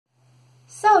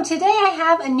So today I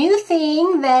have a new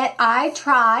thing that I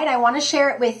tried. I want to share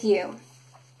it with you.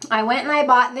 I went and I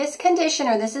bought this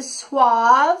conditioner. This is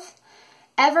Suave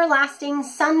Everlasting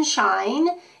Sunshine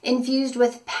infused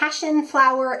with passion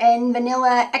flower and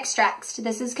vanilla extracts.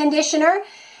 This is conditioner.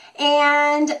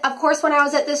 And of course, when I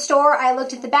was at the store, I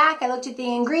looked at the back, I looked at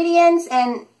the ingredients,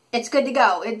 and it's good to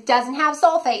go. It doesn't have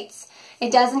sulfates.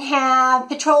 It doesn't have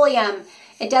petroleum.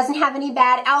 It doesn't have any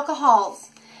bad alcohols.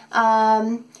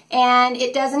 And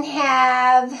it doesn't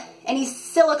have any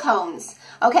silicones,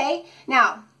 okay?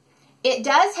 Now, it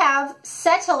does have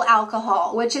cetyl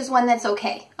alcohol, which is one that's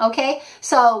okay, okay?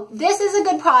 So this is a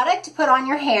good product to put on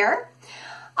your hair.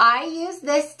 I used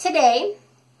this today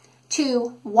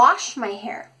to wash my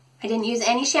hair. I didn't use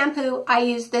any shampoo. I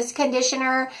used this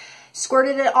conditioner,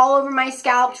 squirted it all over my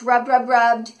scalp,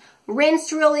 rubbed,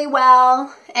 rinsed really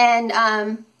well,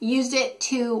 and used it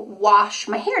to wash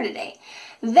my hair today.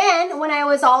 Then, when I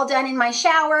was all done in my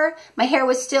shower, my hair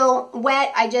was still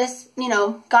wet. I just,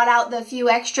 got out the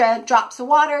few extra drops of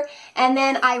water, and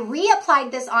then I reapplied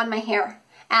this on my hair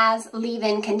as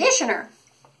leave-in conditioner.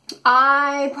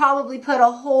 I probably put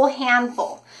a whole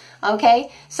handful,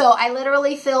 okay? So I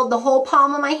literally filled the whole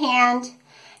palm of my hand,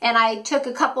 and I took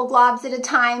a couple globs at a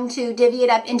time to divvy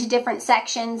it up into different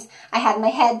sections. I had my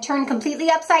head turned completely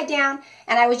upside down,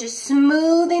 and I was just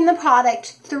smoothing the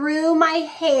product through my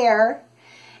hair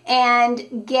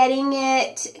and getting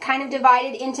it kind of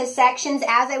divided into sections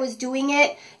as I was doing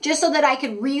it, just so that I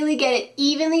could really get it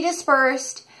evenly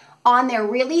dispersed on there,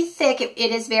 really thick.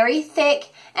 It is very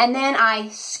thick. And then I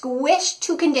squished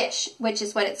to condish, which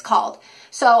is what it's called.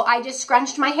 So I just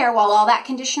scrunched my hair while all that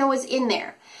conditioner was in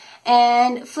there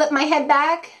and flipped my head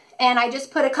back, and I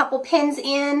just put a couple pins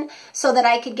in so that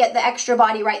I could get the extra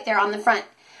body right there on the front.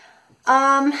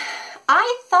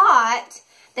 I thought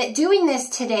that doing this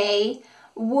today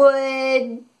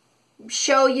would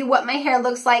show you what my hair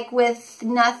looks like with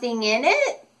nothing in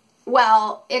it.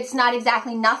 Well, it's not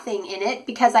exactly nothing in it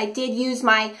because I did use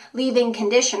my leave-in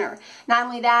conditioner. Not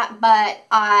only that, but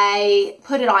I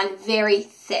put it on very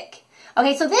thick.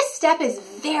 Okay, so this step is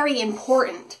very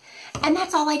important, and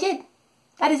that's all I did.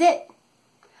 That is it.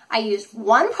 I used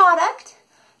one product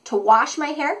to wash my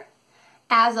hair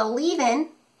as a leave-in,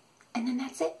 and then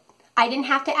that's it. I didn't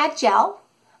have to add gel.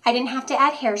 I didn't have to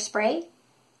add hairspray.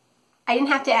 I didn't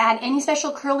have to add any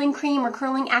special curling cream or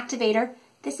curling activator.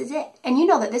 This is it. And you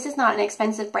know that this is not an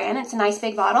expensive brand. It's a nice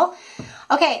big bottle.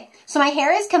 Okay, so my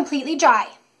hair is completely dry.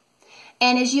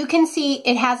 And as you can see,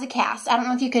 it has a cast. I don't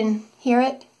know if you can hear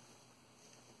it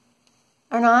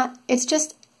or not. It's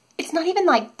not even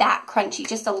like that crunchy,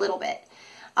 just a little bit.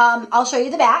 I'll show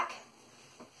you the back.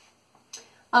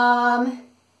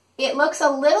 It looks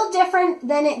a little different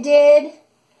than it did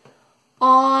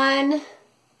on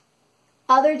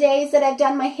other days that I've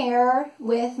done my hair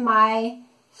with my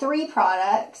 3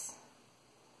 products,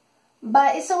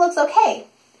 but it still looks okay.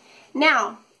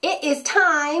 Now, it is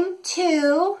time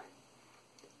to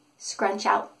scrunch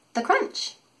out the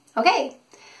crunch. Okay,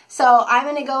 so I'm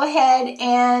going to go ahead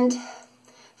and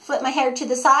flip my hair to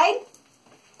the side,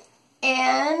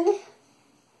 and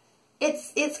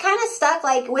it's kind of stuck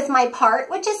like with my part,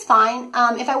 which is fine.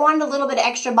 If I wanted a little bit of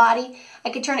extra body,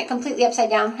 I could turn it completely upside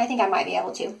down. I think I might be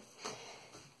able to.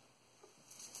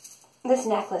 This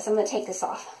necklace, I'm going to take this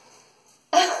off.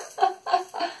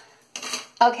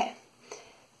 Okay.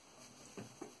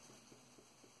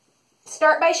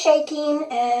 Start by shaking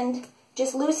and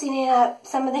just loosening up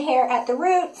some of the hair at the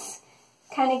roots,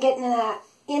 kind of getting that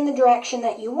in the direction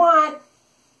that you want,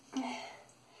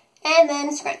 and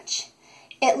then scrunch.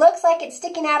 It looks like it's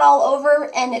sticking out all over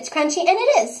and it's crunchy, and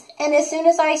it is. And as soon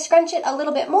as I scrunch it a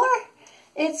little bit more,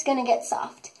 it's going to get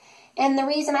soft. And the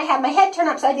reason I have my head turned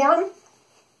upside down,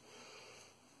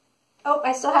 oh,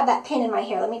 I still have that pin in my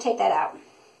hair. Let me take that out.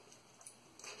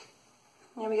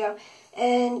 There we go.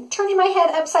 And turning my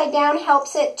head upside down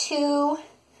helps it to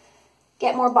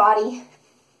get more body.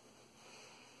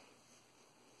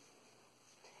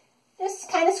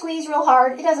 Just kind of squeeze real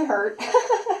hard. It doesn't hurt.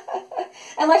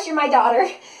 Unless you're my daughter.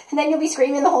 And then you'll be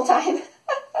screaming the whole time.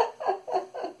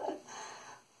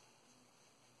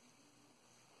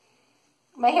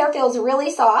 My hair feels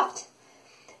really soft.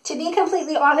 To be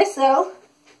completely honest though,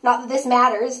 not that this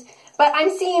matters, but I'm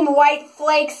seeing white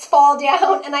flakes fall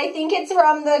down, and I think it's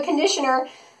from the conditioner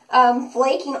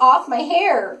flaking off my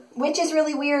hair, which is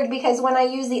really weird because when I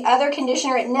use the other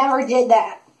conditioner, it never did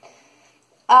that.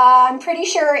 I'm pretty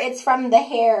sure it's from the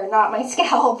hair, not my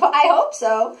scalp. I hope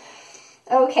so.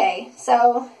 Okay,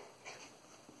 so,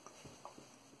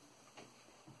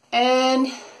 and,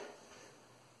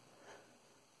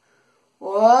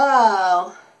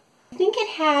 whoa. I think it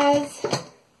has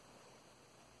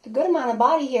good amount of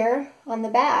body hair on the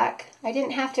back. I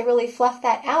didn't have to really fluff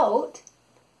that out.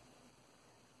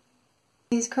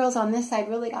 These curls on this side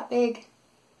really got big.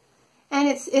 And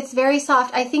it's very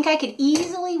soft. I think I could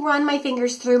easily run my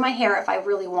fingers through my hair if I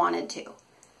really wanted to.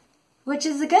 Which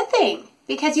is a good thing,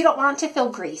 because you don't want it to feel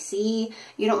greasy.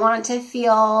 You don't want it to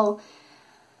feel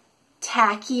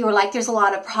tacky or like there's a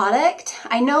lot of product.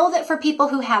 I know that for people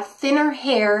who have thinner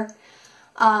hair,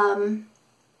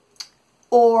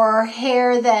 or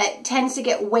hair that tends to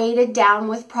get weighted down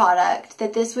with product,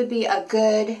 that this would be a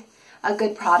good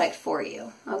product for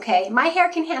you, okay? My hair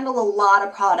can handle a lot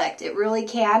of product, it really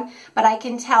can, but I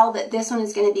can tell that this one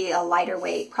is going to be a lighter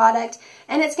weight product,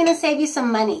 and it's going to save you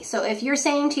some money. So if you're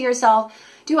saying to yourself,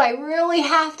 do I really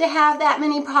have to have that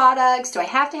many products? Do I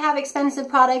have to have expensive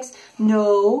products?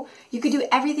 No, you could do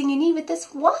everything you need with this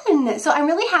one. So I'm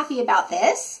really happy about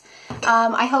this.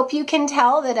 I hope you can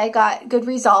tell that I got good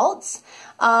results.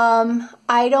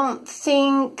 I don't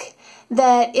think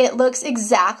that it looks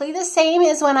exactly the same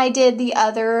as when I did the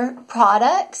other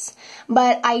products,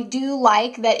 but I do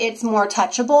like that it's more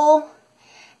touchable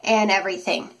and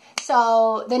everything.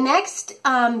 So the next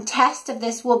test of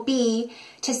this will be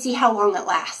to see how long it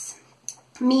lasts.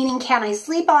 Meaning, can I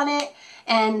sleep on it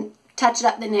and touch it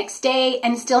up the next day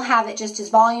and still have it just as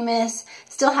voluminous,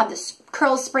 still have the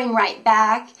curls spring right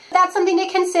back? That's something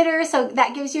to consider. So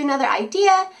that gives you another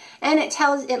idea, and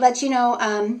it lets you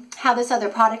know how this other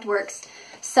product works.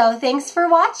 So thanks for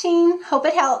watching. Hope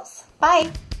it helps.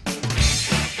 Bye.